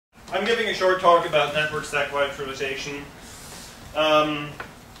I'm giving a short talk about network stack virtualization.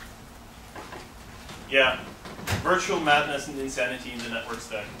 Yeah, virtual madness and insanity in the network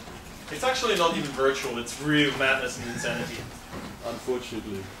stack. It's actually not even virtual, it's real madness and insanity.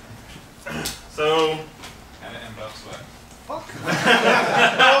 Unfortunately. So... And bugs what? Fuck.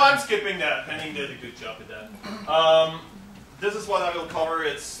 No, I'm skipping that. Henning did a good job at that. This is what I will cover.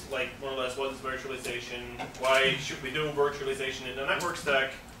 It's like more or less what is virtualization, why should we do virtualization in the network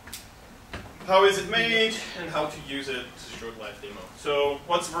stack, how is it made, and how to use it. It's a short live demo. So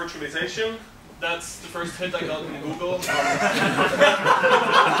what's virtualization? That's the first hint I got in Google.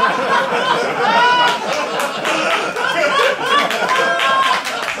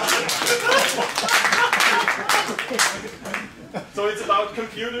 So it's about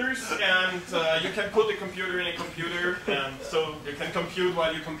computers, and you can put a computer in a computer, and so you can compute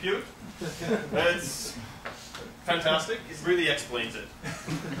while you compute. It's fantastic. It really explains it.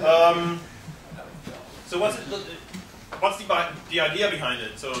 So what's the idea behind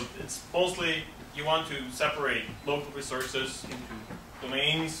it? So it's mostly you want to separate local resources into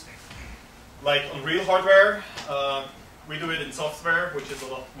domains, like on real hardware. We do it in software, which is a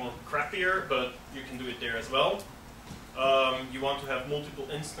lot more crappier, but you can do it there as well. You want to have multiple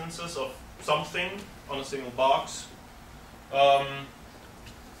instances of something on a single box.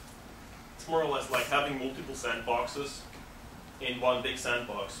 It's more or less like having multiple sandboxes in one big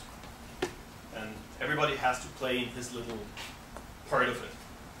sandbox. And everybody has to play in his little part of it.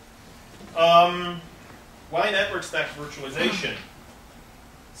 Why network stack virtualization?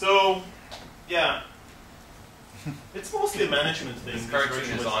 So, yeah, it's mostly a management thing. This cartoon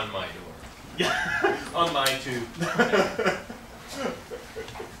is on my door. Yeah, on mine too.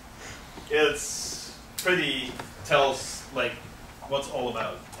 It's pretty tells like what's all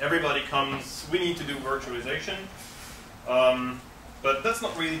about. Everybody comes. We need to do virtualization, but that's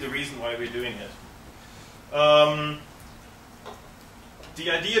not really the reason why we're doing it. The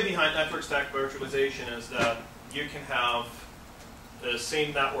idea behind network stack virtualization is that you can have the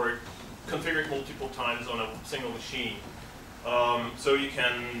same network configured multiple times on a single machine. So you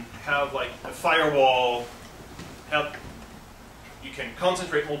can have like a firewall, you can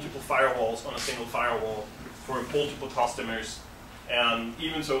concentrate multiple firewalls on a single firewall for multiple customers, and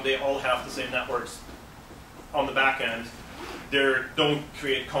even so they all have the same networks on the back end, they don't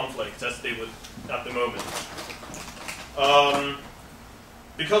create conflicts as they would at the moment.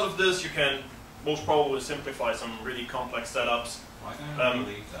 Because of this, you can most probably simplify some really complex setups. Why don't you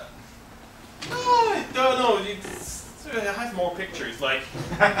believe that? No, I don't know. I have more pictures. Like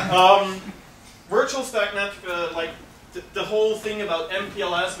virtual stack net, like the whole thing about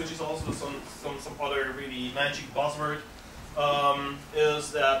MPLS, which is also some other really magic buzzword,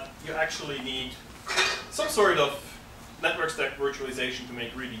 is that you actually need some sort of network stack virtualization to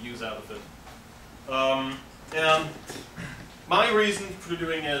make really use out of it. And my reason for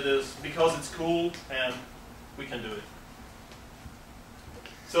doing it is because it's cool and we can do it.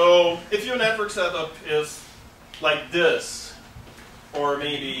 So if your network setup is like this, or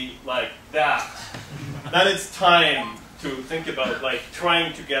maybe like that, then it's time to think about like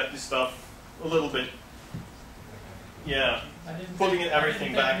trying to get this stuff a little bit, yeah, putting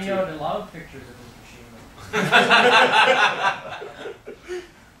everything back to. I didn't allowed pictures of this machine.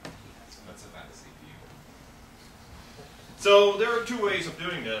 That's a fantasy view. So there are two ways of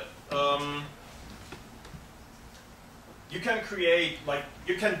doing that. You can create, like,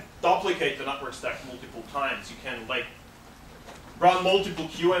 you can duplicate the network stack multiple times. You can, like, run multiple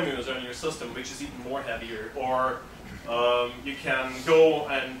QEMUs on your system, which is even more heavier. Or you can go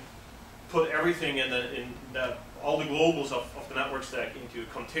and put everything in all the globals of the network stack into a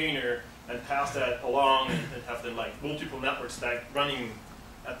container and pass that along and have them, like, multiple network stack running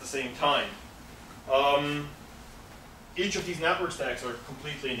at the same time. Each of these network stacks are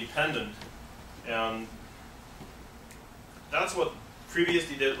completely independent, and that's what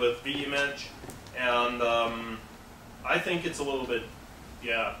FreeBSD did with vImage, and I think it's a little bit,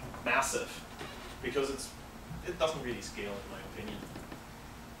 yeah, massive, because it doesn't really scale in my opinion.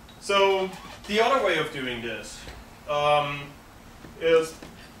 So the other way of doing this is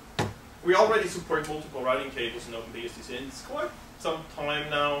we already support multiple routing tables in OpenBSD since quite some time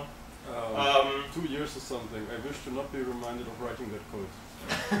now. 2 years or something. I wish to not be reminded of writing that code.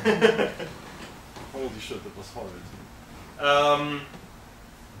 Holy shit, that was horrid.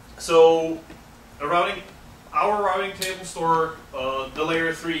 So our routing tables store the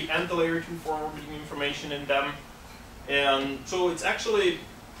layer 3 and the layer 2 forwarding information in them. And so it's actually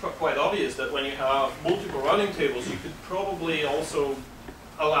quite obvious that when you have multiple routing tables, you could probably also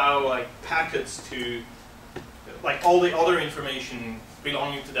allow like packets to, like all the other information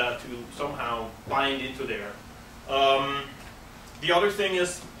belonging to that to somehow bind into there. The other thing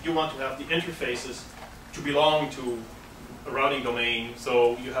is you want to have the interfaces to belong to a routing domain,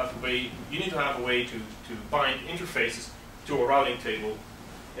 so you need to have a way to bind interfaces to a routing table.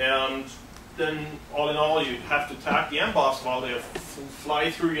 And then all in all, you have to tag the mBuffs while they fly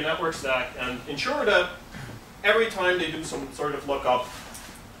through your network stack and ensure that every time they do some sort of lookup,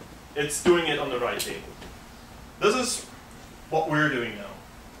 it's doing it on the right table. This is what we're doing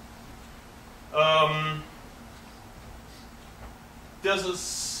now. This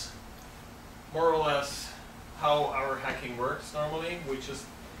is more or less how our hacking works normally. We just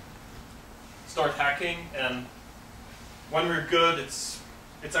start hacking, and when we're good, it's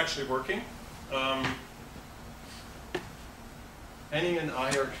actually working. Henning and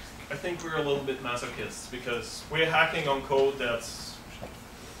I think we're a little bit masochists because we're hacking on code that's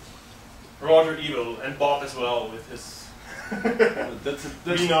rather evil, and Bob as well with his that's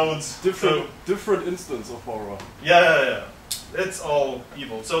nodes. Different instance of horror. Yeah. It's all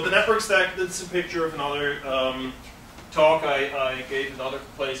evil. So the network stack, that's a picture of another talk I gave in other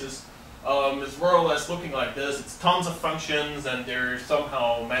places. It's more or less looking like this. It's tons of functions, and they're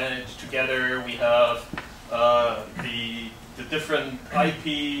somehow managed together. We have the different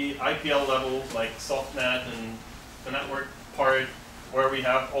IPL levels, like softnet and the network part, where we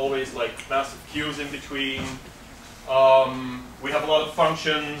have always like massive queues in between. We have a lot of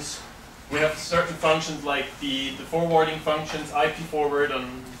functions. We have certain functions like the forwarding functions, IP forward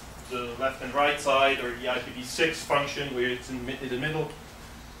on the left and right side, or the IPv6 function where it's in the middle,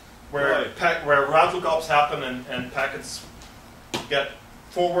 where route lookups happen and packets get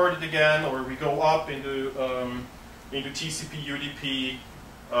forwarded again, or we go up into TCP UDP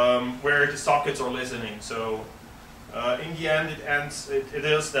where the sockets are listening. So in the end, it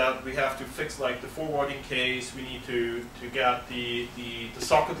is that we have to fix like the forwarding case. We need to get the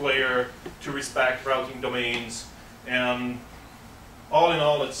socket layer to respect routing domains, and all in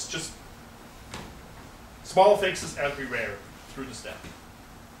all, it's just small fixes everywhere through the stack.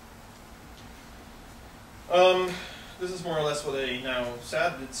 This is more or less what I now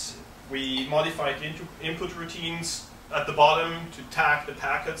said. We modified input routines at the bottom to tag the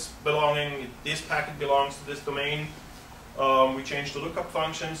packets belonging. This packet belongs to this domain. We changed the lookup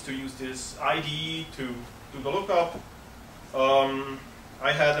functions to use this ID to do the lookup.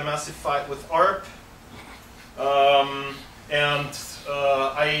 I had a massive fight with ARP, and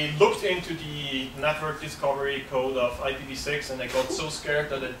I looked into the network discovery code of IPv6, and I got so scared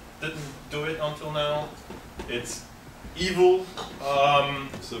that I didn't do it until now. It's evil.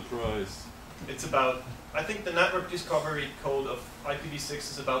 Surprise. It's about, I think the network discovery code of IPv6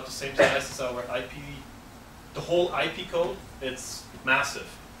 is about the same size as our the whole IP code. It's massive.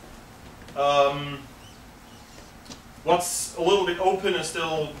 What's a little bit open is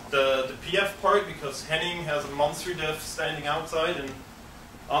still the PF part, because Henning has a monster diff standing outside, and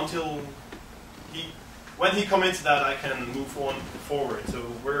when he commits that, I can move on forward. So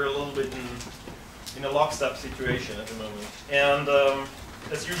we're a little bit in a lockstep situation at the moment. And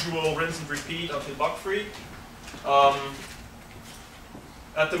as usual, rinse and repeat until bug free.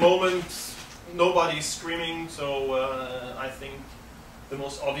 At the moment, nobody's screaming, so I think the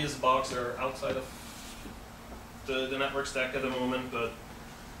most obvious bugs are outside of the network stack at the moment, but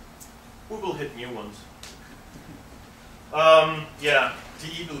we will hit new ones. Yeah,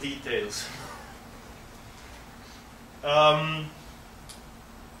 the evil details.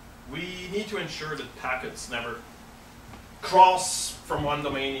 We need to ensure that packets never cross from one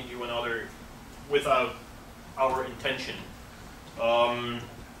domain into another without our intention.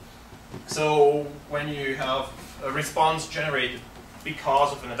 So when you have a response generated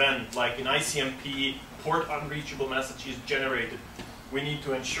because of an event, like in ICMP, port unreachable message is generated, we need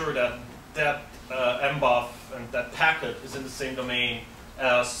to ensure that that mBuff and that packet is in the same domain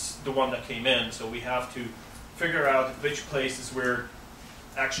as the one that came in. So we have to figure out at which places we're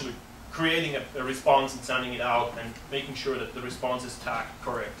actually creating a response and sending it out, and making sure that the response is tagged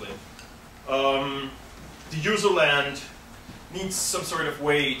correctly. The user land needs some sort of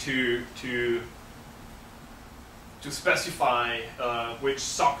way to specify which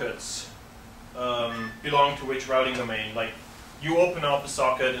sockets belong to which routing domain. Like, you open up a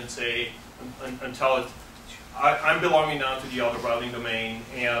socket and say, and tell it, I'm belonging now to the other routing domain,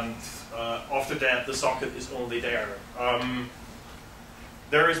 and after that, the socket is only there.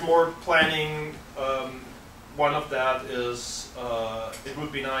 There is more planning. One of that is it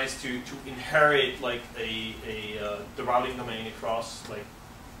would be nice to inherit like the routing domain across like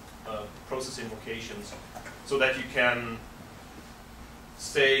process invocations, so that you can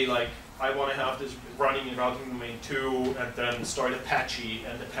say like, I want to have this running in routing domain 2 and then start Apache,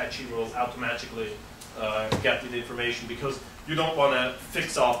 and Apache will automatically get the information, because you don't want to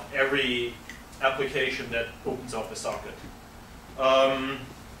fix up every application that opens up a socket.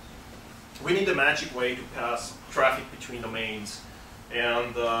 We need a magic way to pass traffic between domains,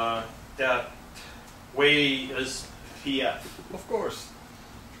 and that way is PF. Of course.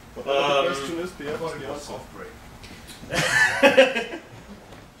 But the question is, PF is the soft break.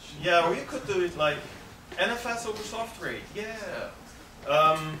 Yeah, or you could do it like NFS over soft rate. Yeah.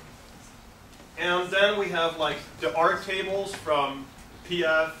 And then we have like the R tables from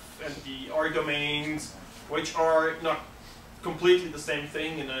PF and the R domains, which are not completely the same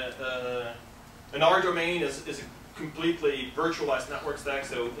thing. In an R domain is a completely virtualized network stack,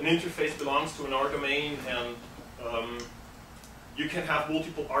 so an interface belongs to an R domain, and you can have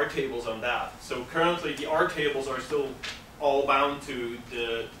multiple R tables on that. So currently the R tables are still all bound to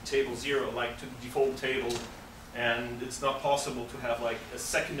the table 0, like to the default table, and it's not possible to have like a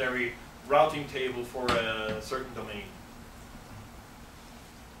secondary routing table for a certain domain.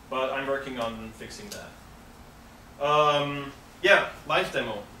 But I'm working on fixing that. Yeah, live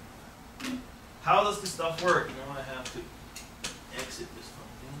demo. How does this stuff work? Now I have to exit this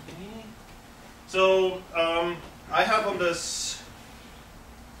fucking thingy. So I have on this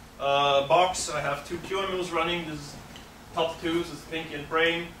box, I have 2 QEMUs running. This is top 2, this is Pinky and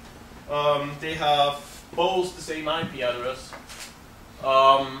Brain. They have both the same IP address.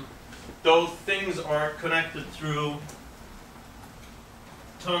 Those things are connected through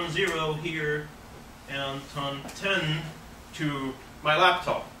ton 0 here and ton 10 to my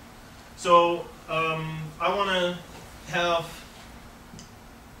laptop. So I want to have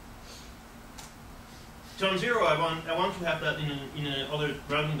ton 0. I want to have that in another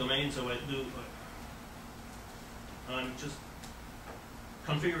routing domain. So I do. I'm just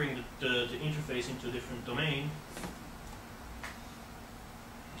configuring the interface into a different domain.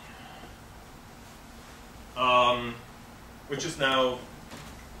 Which is now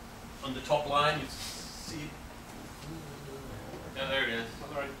on the top line. You see. Yeah, there it is. On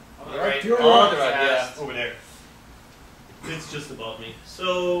the right. On the right. Yeah, over there. It's just above me.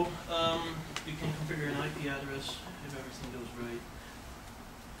 So you can configure an IP address if everything goes right.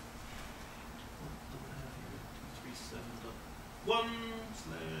 What do we have here? 237.1/.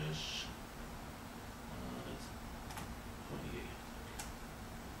 That's 28.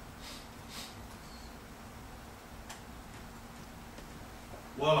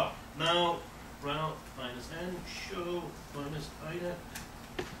 Voila. Now route -n show -inet.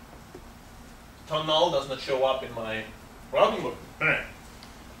 Ton null does not show up in my routing book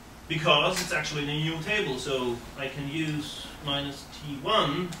because it's actually in a new table. So I can use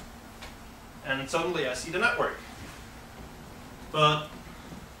 -t1, and suddenly I see the network. But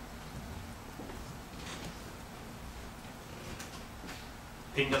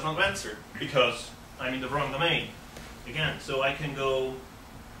ping does not answer because I'm in the wrong domain again. So I can go.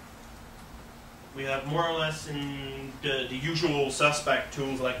 We have more or less in the usual suspect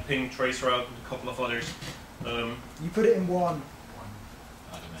tools like ping, traceroute, and a couple of others. You put it in 1.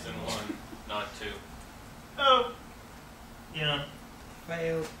 It's in 1, not 2. Oh, yeah.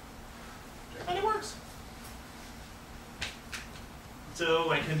 Failed. And it works.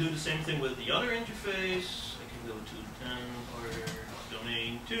 So I can do the same thing with the other interface. I can go to 10 or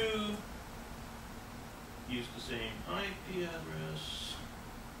domain 2. Use the same IP address.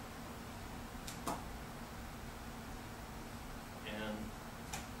 And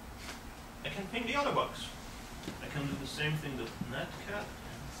I can ping the other box. I can do the same thing with netcat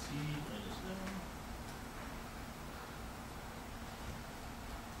and C -n.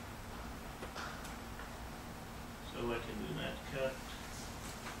 So I can do netcat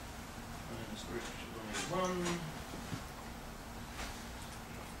 -1.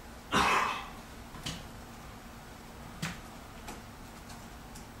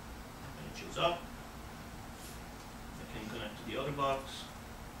 And it shows up. I can connect to the other box.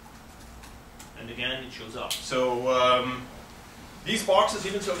 And again, it shows up. So these boxes,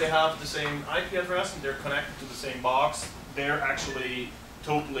 even though they have the same IP address and they're connected to the same box, they're actually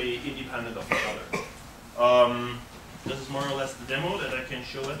totally independent of each other. This is more or less the demo that I can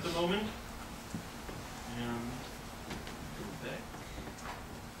show at the moment. And go back.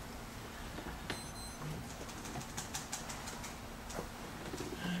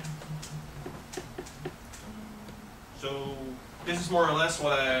 So this is more or less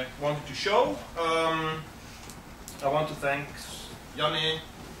what I wanted to show. I want to thank Janne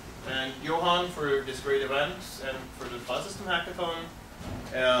and Johan for this great event and for the file system hackathon,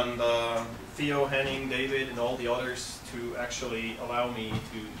 and Theo, Henning, David, and all the others to actually allow me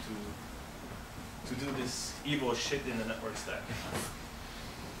to to do this evil shit in the network stack.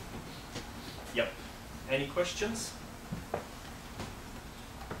 Yep. Any questions?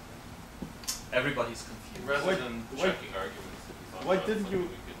 Everybody's confused. Rather than checking arguments, if you thought why about didn't something you-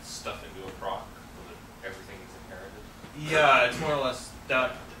 we could stuff into a proc so that everything is inherited? Yeah, it's more or less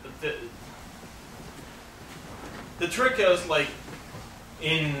that. The trick is, like,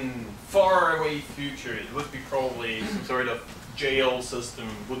 in far away future, it would be probably some sort of jail system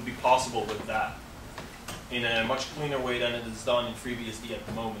would be possible with that in a much cleaner way than it is done in FreeBSD at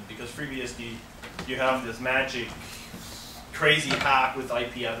the moment. Because FreeBSD, you have this magic, crazy hack with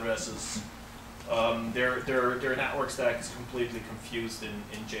IP addresses. Their network stack is completely confused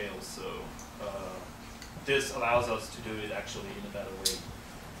in jail, so this allows us to do it actually in a better way.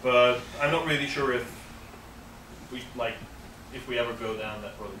 But I'm not really sure if we ever go down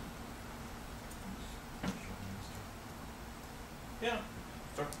that road. Yeah,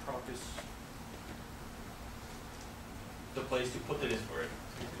 proc is the place to put it in for it.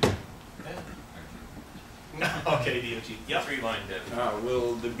 Yeah. Okay, DOG. Yeah. 3-line dev.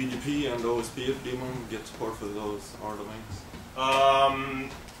 Will the BGP and OSPF daemon get support for those R domains?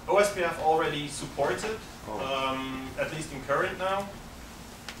 OSPF already supports it, Oh. at least in current now.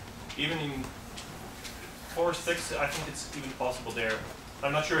 Even in 4.6, I think it's even possible there.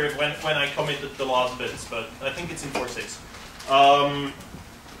 I'm not sure if when I committed the last bits, but I think it's in 4.6.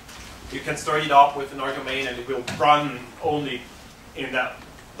 You can start it up with an R domain and it will run only in that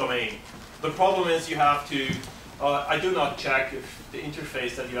domain. The problem is you have to, I do not check if the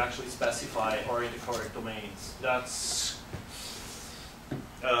interface that you actually specify are in the correct domains. That's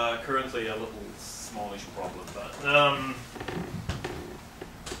currently a little smallish problem, but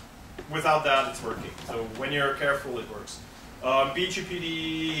without that it's working. So when you're careful, it works.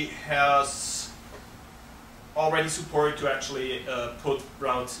 BGPD has already support to actually put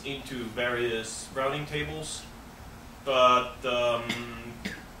routes into various routing tables, but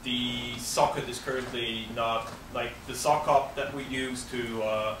the socket is currently not, like the socket that we use to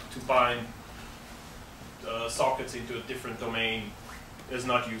bind sockets into a different domain is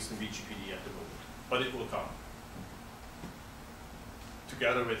not used in BGPD at the moment, but it will come.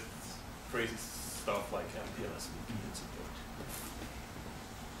 Together with crazy stuff like MPLS-VP and support.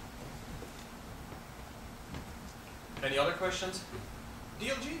 Any other questions?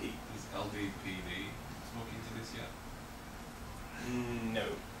 DLG? Is LDPD smoking to this yet? No.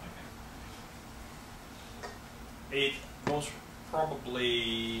 Okay. It most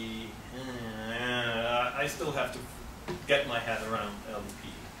probably, I still have to get my head around LDP.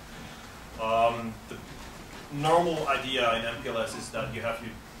 The normal idea in MPLS is that you have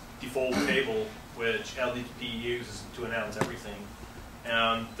your default table which LDP uses to announce everything,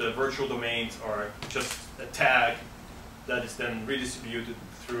 and the virtual domains are just a tag that is then redistributed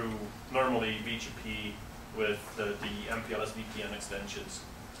through normally BGP with the MPLS VPN extensions.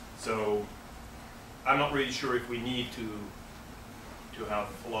 So I'm not really sure if we need to have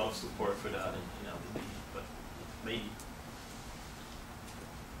a lot of support for that in LDP, but maybe.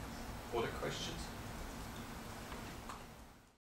 Other questions?